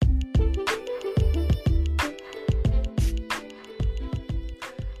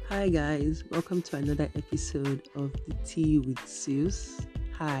Hi guys, welcome to another episode of the Tea with Zeus.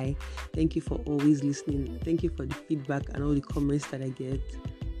 Hi, thank you for always listening. Thank you for the feedback and all the comments that I get.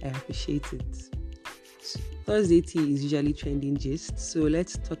 I appreciate it. Thursday tea is usually trending gist, so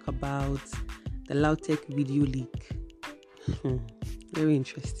let's talk about the Lautech video leak. Very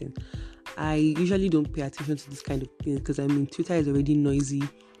interesting. I usually don't pay attention to this kind of thing because Twitter is already noisy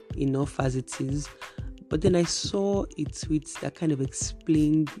enough as it is. But then I saw a tweet that kind of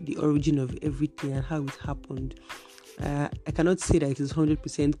explained the origin of everything and how it happened. I cannot say that it is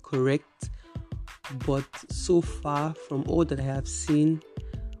 100% correct, but so far from all that I have seen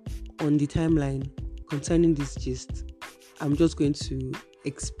on the timeline concerning this gist, I'm just going to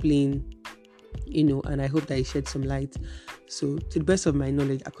explain, and I hope that it shed some light. So to the best of my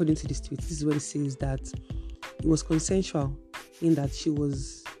knowledge, according to this tweet, this is what it says, that it was consensual in that she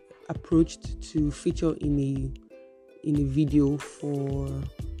was approached to feature in a video for,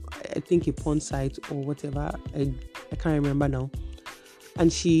 I think, a porn site or whatever. I can't remember now.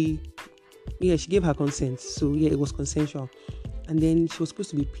 And she gave her consent. So it was consensual. And then she was supposed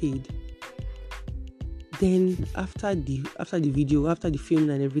to be paid. Then after the video, after the film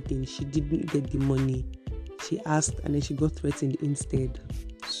and everything, she didn't get the money. She asked and then she got threatened instead.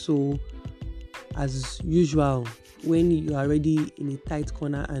 So as usual, when you are already in a tight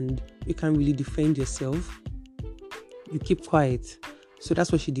corner and you can't really defend yourself, you keep quiet. So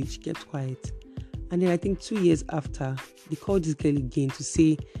that's what she did. She kept quiet. And then I think 2 years after, they called this girl again to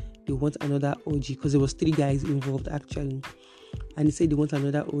say they want another orgy, because there was 3 guys involved actually. And they said they want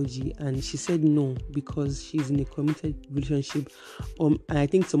another orgy, and she said no because she's in a committed relationship. And I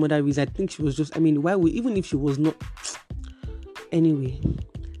think some other reason. I think she was just, why would, even if she was not, anyway.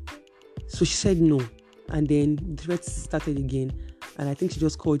 So she said no. And then the threats started again. And I think she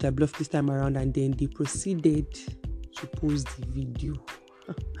just called her bluff this time around. And then they proceeded to post the video.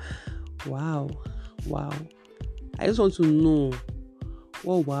 Wow. I just want to know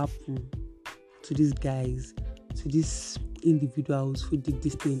what will happen to these guys, to these individuals who did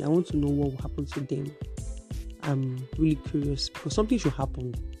this thing. I want to know what will happen to them. I'm really curious because something should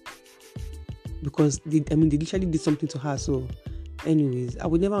happen. Because they literally did something to her. So anyways, I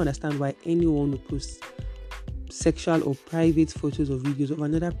would never understand why anyone would post sexual or private photos or videos of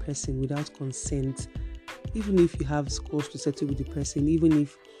another person without consent, even if you have scores to settle with the person, even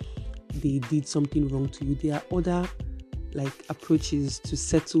if they did something wrong to you. There are other approaches to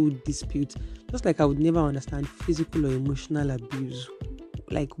settle disputes. Just like I would never understand physical or emotional abuse.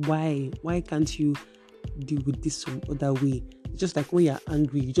 Why can't you deal with this some other way? It's just like when you're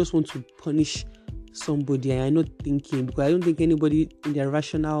angry, you just want to punish somebody and you're not thinking, because I don't think anybody in their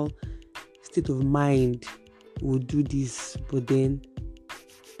rational state of mind would do this. But then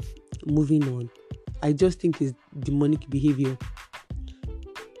moving on, I just think it's demonic behavior.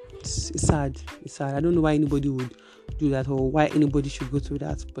 It's sad. I don't know why anybody would do that or why anybody should go through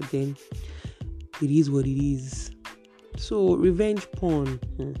that, but then it is what it is. So revenge porn,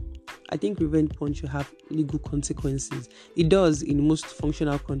 I think revenge porn should have legal consequences. It does in most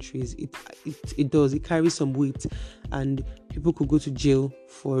functional countries. It does. It carries some weight, and people could go to jail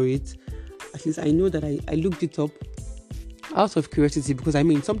for it. At least I know that I looked it up out of curiosity, because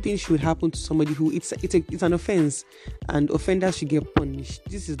something should happen to somebody who it's an offense, and offenders should get punished.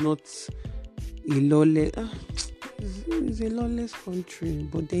 This is not a lawless. It's a lawless country,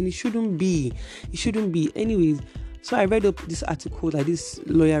 but then it shouldn't be. Anyways, so I read up this article that this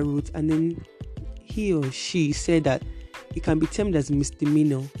lawyer wrote, and then he or she said that it can be termed as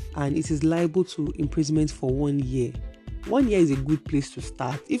misdemeanor and it is liable to imprisonment for 1 year. 1 year is a good place to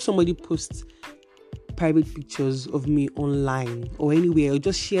start. If somebody posts private pictures of me online or anywhere or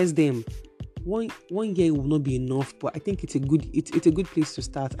just shares them, one year will not be enough, but I think it's a good place to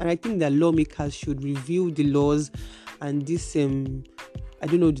start. And I think that lawmakers should review the laws and this I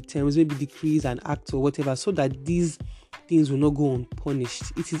don't know the terms, maybe decrees and acts or whatever, so that these things will not go unpunished.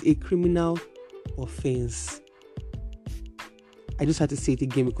 It is a criminal offense. I just had to say it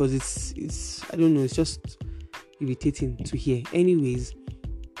again because it's I don't know, it's just irritating to hear. Anyways,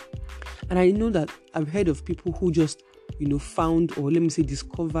 and I know that I've heard of people who just found, or let me say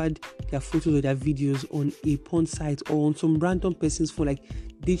discovered, their photos or their videos on a porn site or on some random person's phone.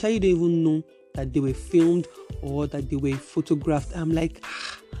 They actually don't even know that they were filmed or that they were photographed. I'm like,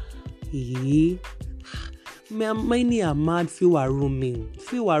 many are mad, few are roaming.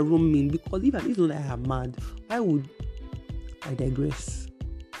 Because if it's not that I am mad, why would I digress?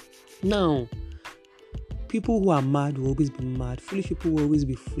 Now, people who are mad will always be mad. Foolish people will always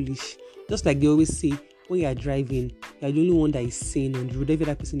be foolish. Just like they always say, when you are driving, you are the only one that is sane on the road. Every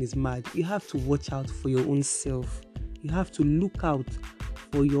other person is mad. You have to watch out for your own self. You have to look out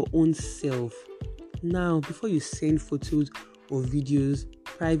for your own self. Now, before you send photos or videos,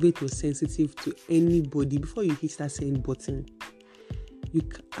 private or sensitive, to anybody, before you hit that send button, you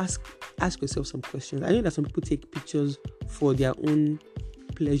ask yourself some questions. I know that some people take pictures for their own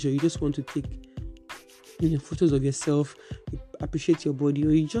pleasure. You just want to take photos of yourself, you appreciate your body,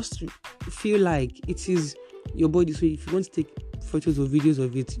 or you just feel like it is your body. So if you want to take photos or videos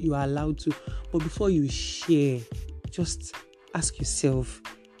of it, you are allowed to. But before you share, just ask yourself,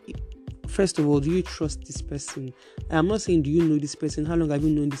 first of all, do you trust this person? I'm not saying do you know this person, how long have you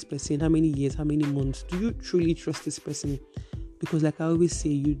known this person, how many years, how many months? Do you truly trust this person? Because like I always say,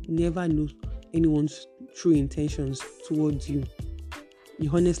 you never know anyone's true intentions towards you. You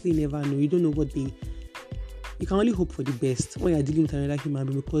honestly never know. You don't know what you can only hope for the best when you're dealing with another human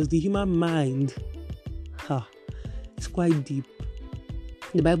being, because the human mind, it's quite deep.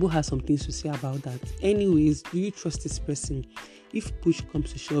 The Bible has some things to say about that. Anyways, do you trust this person? If push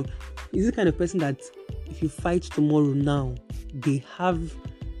comes to shove, is the kind of person that if you fight tomorrow now, they have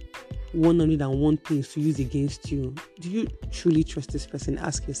 101 things to use against you? Do you truly trust this person?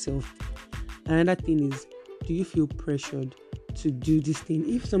 Ask yourself. Another thing is, do you feel pressured to do this thing?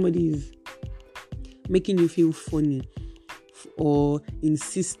 If somebody is making you feel funny or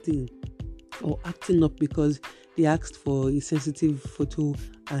insisting or acting up because they asked for a sensitive photo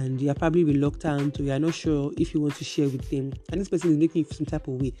and you are probably reluctant, or you are not sure if you want to share with them, and this person is making you feel some type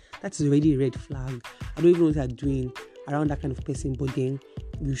of way, that is already a red flag. I don't even know what you are doing around that kind of person, but then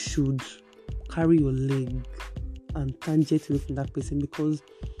you should carry your leg and tangent away from that person, because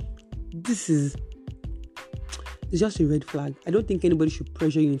it's just a red flag. I don't think anybody should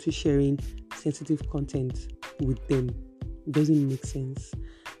pressure you into sharing sensitive content with them. It doesn't make sense.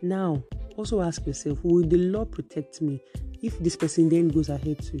 Now, also ask yourself, will the law protect me if this person then goes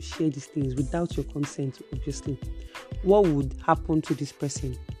ahead to share these things without your consent? Obviously, what would happen to this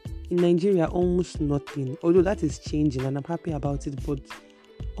person? In Nigeria, almost nothing, although that is changing and I'm happy about it, but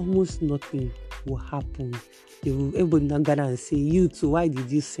almost nothing will happen. Everybody now gather and say, you too, why did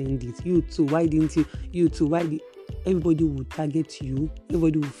you send it? You too, why didn't you? You too, why did... Everybody will target you.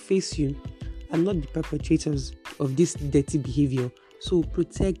 Everybody will face you. I'm not the perpetrators of this dirty behavior. So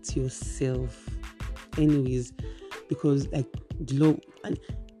protect yourself anyways, because like the law, and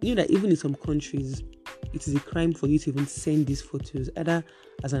you know that even in some countries, it is a crime for you to even send these photos, either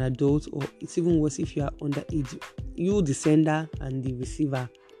as an adult, or it's even worse if you are underage. You, the sender, and the receiver,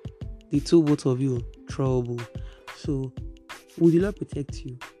 the two, both of you, trouble. So will the law protect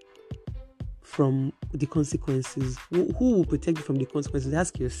you from the consequences? Who will protect you from the consequences?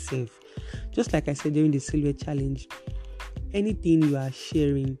 Ask yourself. Just like I said during the Silhouette Challenge, anything you are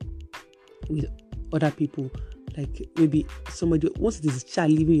sharing with other people, like maybe somebody, once it is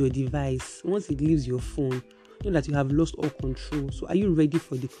child leaving your device, once it leaves your phone, know that you have lost all control. So are you ready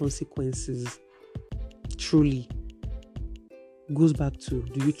for the consequences? Truly goes back to,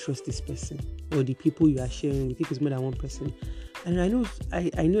 do you trust this person or the people you are sharing with, if it's more than one person? And I know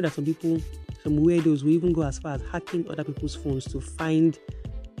that some people, some weirdos, will even go as far as hacking other people's phones to find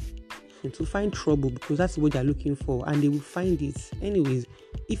trouble, because that's what they're looking for, and they will find it. Anyways,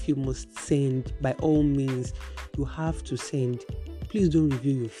 if you must send, by all means, you have to send. Please don't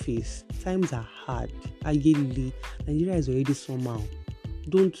reveal your face. Times are hard. Nigeria is already somehow.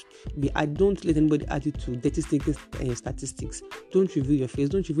 Don't let anybody add you to dirty statistics. Don't reveal your face.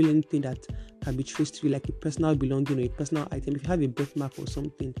 Don't reveal anything that can be traced to you, like a personal belonging or a personal item. If you have a birthmark or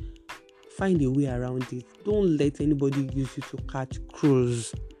something, find a way around it. Don't let anybody use you to catch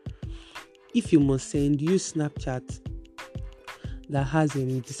crows. If you must send, use Snapchat that has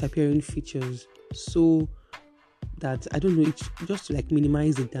disappearing features, so that, I don't know, it's just to like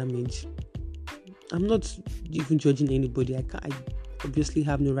minimize the damage. I'm not even judging anybody. I obviously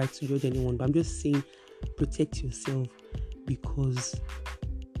have no right to judge anyone, but I'm just saying, protect yourself, because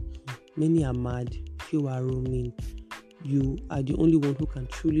many are mad, few are roaming. You are the only one who can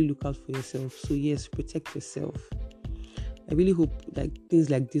truly look out for yourself. So yes, protect yourself. I really hope like things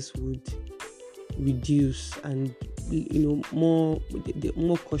like this would reduce, and more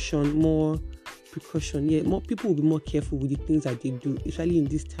caution, more precaution. More people will be more careful with the things that they do, especially in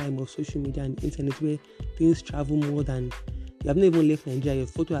this time of social media and internet, where things travel more than... You have not even left Nigeria, your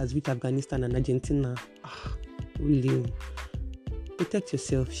photo has reached Afghanistan and Argentina. Really, protect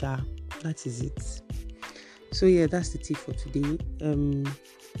yourself, Sha. That is it. So yeah, that's the tip for today.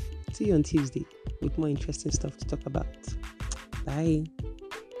 See you on Tuesday with more interesting stuff to talk about. Bye.